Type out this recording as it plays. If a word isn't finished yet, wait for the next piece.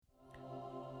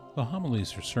The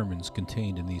homilies or sermons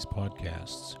contained in these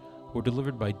podcasts were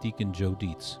delivered by Deacon Joe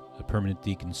Dietz, a permanent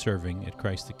deacon serving at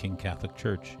Christ the King Catholic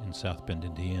Church in South Bend,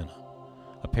 Indiana,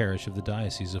 a parish of the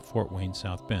Diocese of Fort Wayne,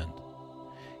 South Bend.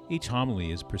 Each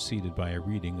homily is preceded by a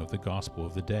reading of the Gospel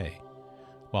of the day.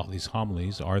 While these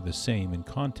homilies are the same in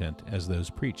content as those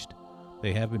preached,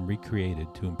 they have been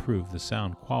recreated to improve the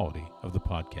sound quality of the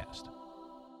podcast.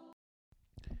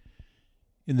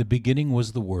 In the beginning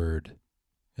was the Word,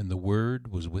 and the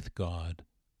Word was with God,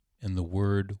 and the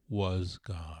Word was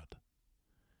God.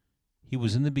 He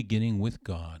was in the beginning with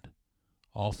God.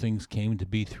 All things came to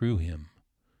be through him,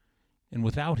 and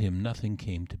without him nothing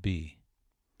came to be.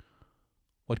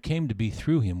 What came to be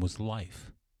through him was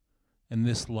life, and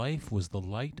this life was the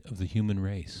light of the human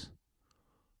race.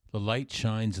 The light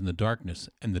shines in the darkness,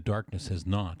 and the darkness has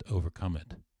not overcome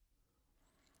it.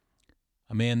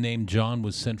 A man named John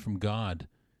was sent from God.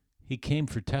 He came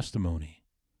for testimony,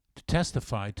 to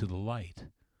testify to the light,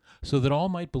 so that all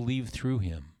might believe through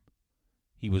him.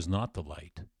 He was not the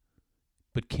light,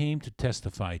 but came to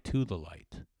testify to the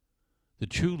light. The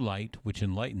true light, which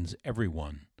enlightens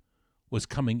everyone, was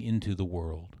coming into the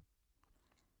world.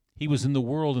 He was in the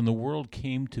world, and the world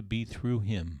came to be through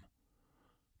him,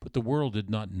 but the world did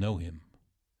not know him.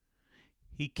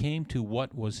 He came to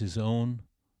what was his own,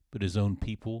 but his own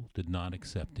people did not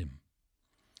accept him.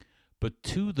 But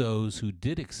to those who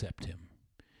did accept him,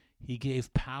 he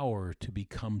gave power to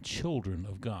become children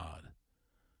of God,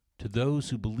 to those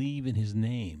who believe in his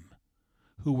name,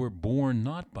 who were born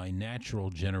not by natural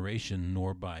generation,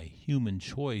 nor by human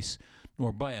choice,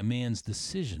 nor by a man's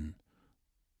decision,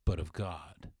 but of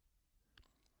God.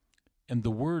 And the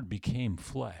Word became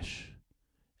flesh,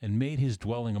 and made his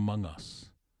dwelling among us,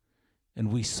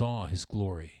 and we saw his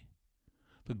glory,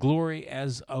 the glory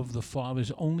as of the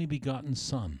Father's only begotten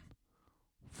Son,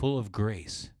 full of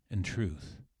grace and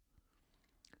truth.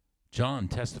 John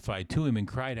testified to him and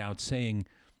cried out, saying,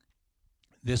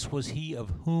 "This was he of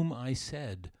whom I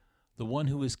said, the one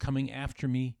who is coming after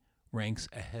me ranks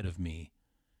ahead of me,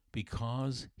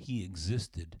 because he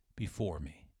existed before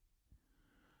me."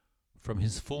 From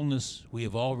his fullness we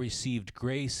have all received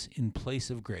grace in place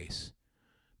of grace,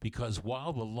 because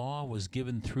while the law was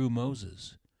given through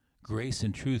Moses, grace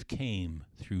and truth came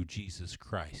through Jesus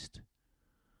Christ.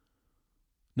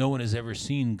 No one has ever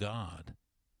seen God,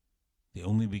 the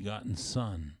only begotten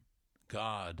Son,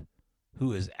 God,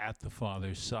 who is at the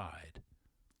Father's side,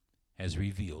 has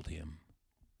revealed him.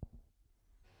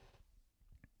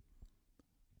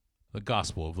 The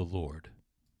Gospel of the Lord.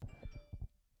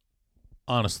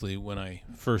 Honestly, when I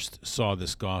first saw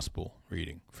this Gospel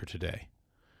reading for today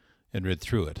and read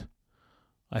through it,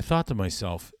 I thought to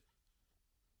myself,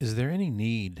 is there any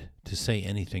need to say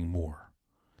anything more?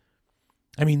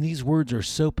 I mean, these words are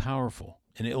so powerful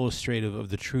and illustrative of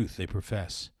the truth they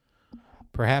profess.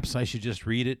 Perhaps I should just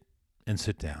read it and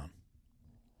sit down.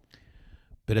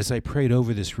 But as I prayed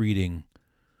over this reading,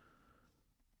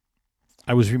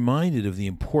 I was reminded of the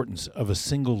importance of a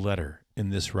single letter in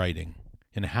this writing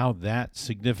and how that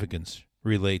significance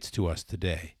relates to us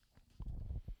today.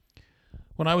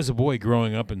 When I was a boy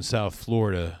growing up in South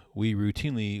Florida, we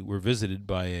routinely were visited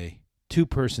by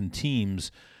two-person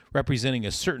teams representing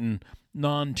a certain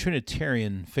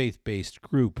non-Trinitarian faith-based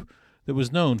group that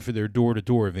was known for their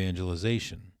door-to-door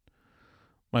evangelization.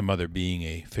 My mother, being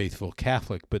a faithful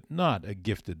Catholic but not a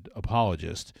gifted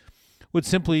apologist, would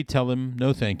simply tell them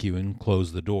no thank you and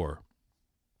close the door.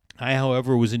 I,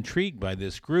 however, was intrigued by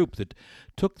this group that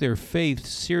took their faith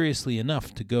seriously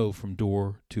enough to go from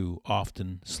door to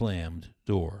often slammed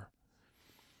door.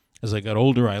 As I got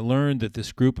older, I learned that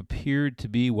this group appeared to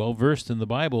be well-versed in the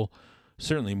Bible,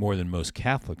 certainly more than most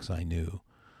Catholics I knew,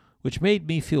 which made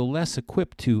me feel less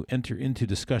equipped to enter into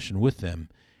discussion with them,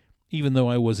 even though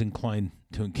I was inclined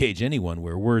to engage anyone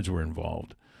where words were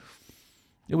involved.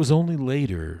 It was only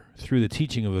later, through the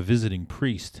teaching of a visiting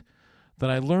priest, that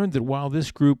I learned that while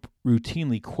this group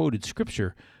routinely quoted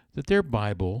Scripture, that their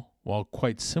Bible, while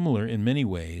quite similar in many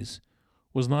ways,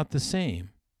 was not the same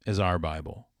as our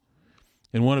Bible.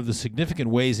 And one of the significant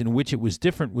ways in which it was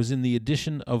different was in the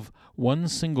addition of one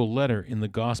single letter in the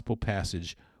gospel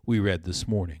passage we read this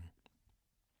morning.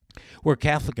 Where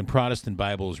Catholic and Protestant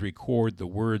Bibles record the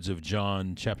words of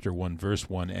John chapter 1, verse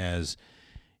 1 as,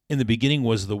 "In the beginning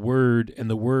was the Word, and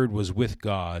the Word was with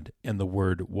God, and the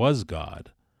Word was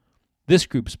God," this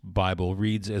group's Bible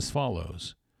reads as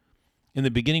follows: "In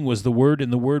the beginning was the Word,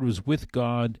 and the Word was with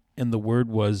God, and the Word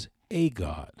was a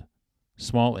God,"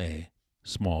 small a,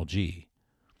 small g.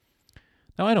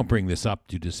 Now, I don't bring this up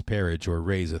to disparage or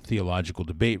raise a theological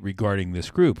debate regarding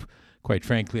this group. Quite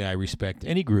frankly, I respect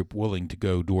any group willing to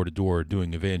go door to door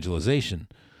doing evangelization.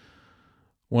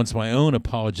 Once my own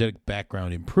apologetic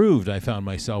background improved, I found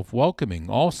myself welcoming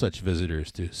all such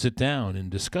visitors to sit down and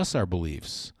discuss our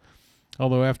beliefs.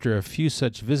 Although after a few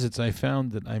such visits, I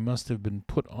found that I must have been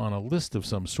put on a list of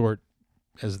some sort,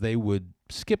 as they would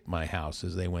skip my house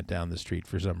as they went down the street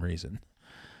for some reason.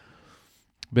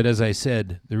 But as I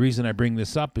said, the reason I bring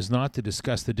this up is not to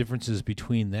discuss the differences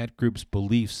between that group's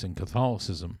beliefs and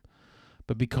Catholicism,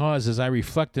 but because as I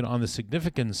reflected on the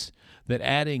significance that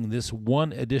adding this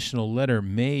one additional letter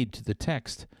made to the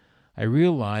text, I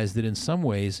realized that in some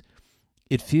ways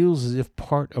it feels as if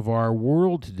part of our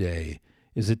world today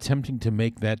is attempting to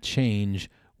make that change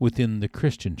within the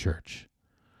Christian church.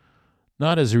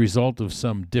 Not as a result of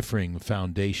some differing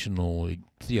foundational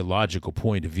theological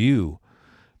point of view,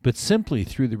 but simply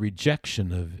through the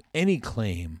rejection of any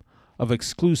claim of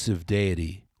exclusive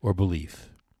deity or belief.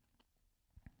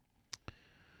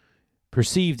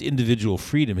 Perceived individual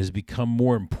freedom has become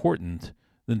more important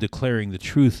than declaring the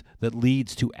truth that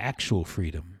leads to actual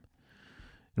freedom.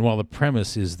 And while the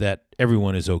premise is that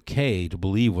everyone is okay to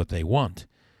believe what they want,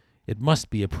 it must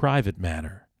be a private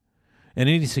matter. And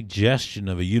any suggestion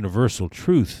of a universal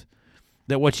truth,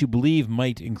 that what you believe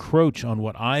might encroach on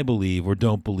what I believe or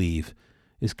don't believe,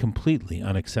 is completely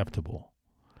unacceptable.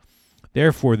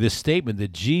 Therefore, this statement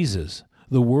that Jesus,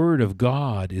 the Word of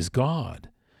God, is God,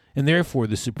 and therefore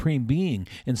the supreme being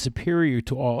and superior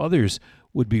to all others,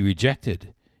 would be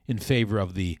rejected in favor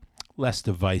of the less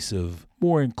divisive,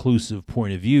 more inclusive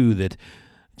point of view that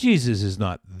Jesus is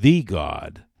not the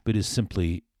God, but is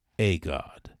simply a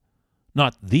God.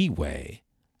 Not the way,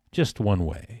 just one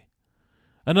way.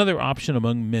 Another option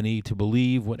among many to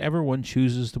believe whatever one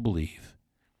chooses to believe.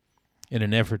 In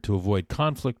an effort to avoid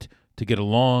conflict, to get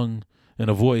along, and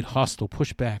avoid hostile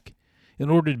pushback, in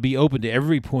order to be open to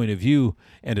every point of view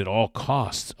and at all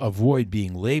costs avoid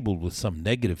being labeled with some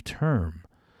negative term,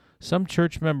 some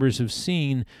church members have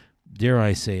seen, dare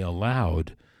I say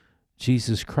aloud,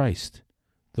 Jesus Christ,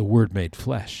 the Word made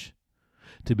flesh,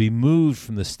 to be moved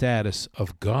from the status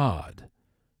of God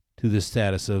to the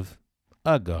status of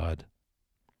a God.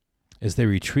 As they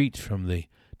retreat from the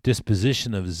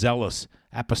disposition of zealous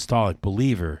apostolic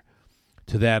believer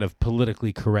to that of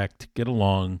politically correct, get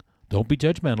along, don't be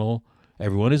judgmental,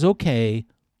 everyone is okay,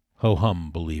 ho-hum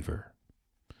believer.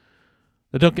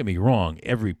 Now, don't get me wrong,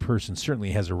 every person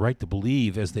certainly has a right to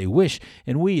believe as they wish,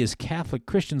 and we as Catholic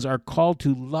Christians are called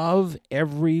to love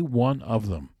every one of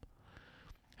them.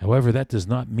 However, that does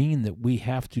not mean that we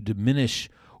have to diminish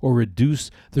or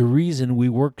reduce the reason we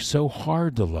work so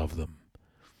hard to love them.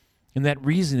 And that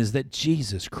reason is that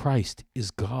Jesus Christ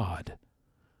is God,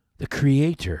 the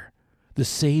Creator, the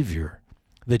Savior,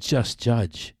 the just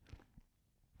judge.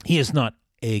 He is not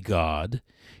a God.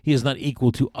 He is not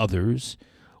equal to others,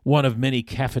 one of many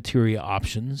cafeteria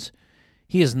options.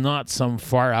 He is not some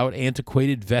far-out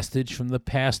antiquated vestige from the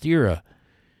past era.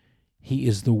 He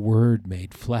is the Word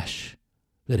made flesh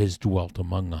that has dwelt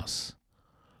among us,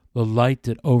 the light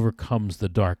that overcomes the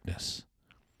darkness,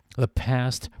 the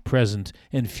past, present,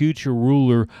 and future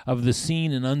ruler of the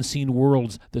seen and unseen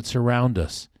worlds that surround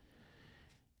us.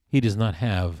 He does not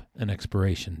have an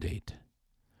expiration date.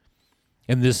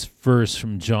 And this verse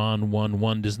from John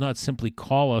 1:1 does not simply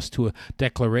call us to a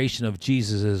declaration of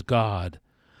Jesus as God,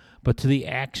 but to the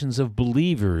actions of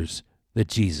believers that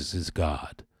Jesus is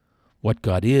God, what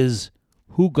God is,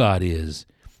 who God is,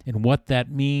 and what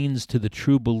that means to the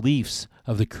true beliefs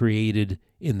of the created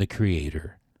in the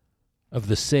Creator, of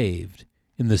the saved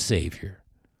in the Savior.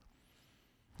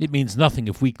 It means nothing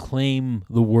if we claim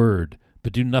the Word,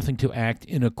 but do nothing to act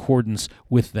in accordance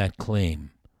with that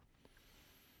claim.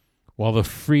 While the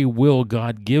free will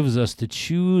God gives us to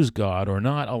choose God or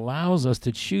not allows us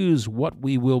to choose what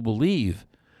we will believe,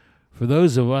 for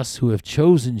those of us who have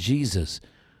chosen Jesus,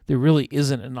 there really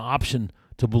isn't an option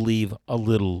to believe a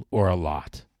little or a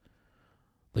lot.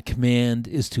 The command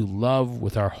is to love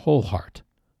with our whole heart,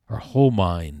 our whole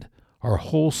mind, our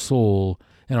whole soul,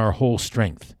 and our whole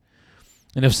strength.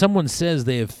 And if someone says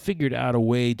they have figured out a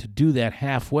way to do that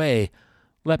halfway,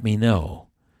 let me know.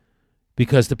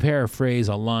 Because to paraphrase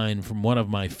a line from one of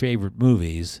my favorite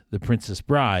movies, The Princess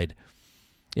Bride,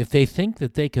 if they think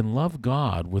that they can love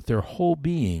God with their whole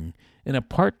being in a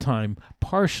part-time,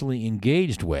 partially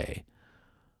engaged way,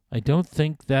 I don't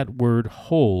think that word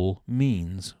whole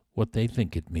means what they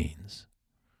think it means.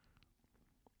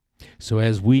 So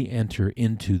as we enter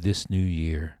into this new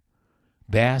year,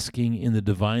 basking in the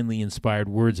divinely inspired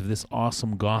words of this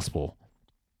awesome gospel,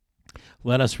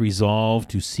 let us resolve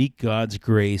to seek God's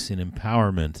grace and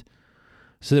empowerment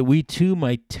so that we too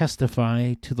might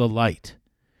testify to the light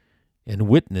and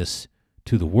witness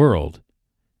to the world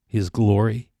His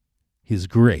glory, His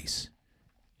grace,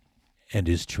 and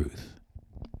is truth.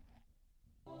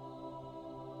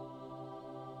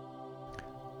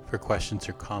 For questions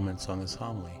or comments on this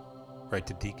homily, write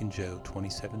to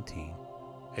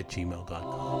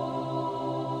deaconjoe2017@gmail.com.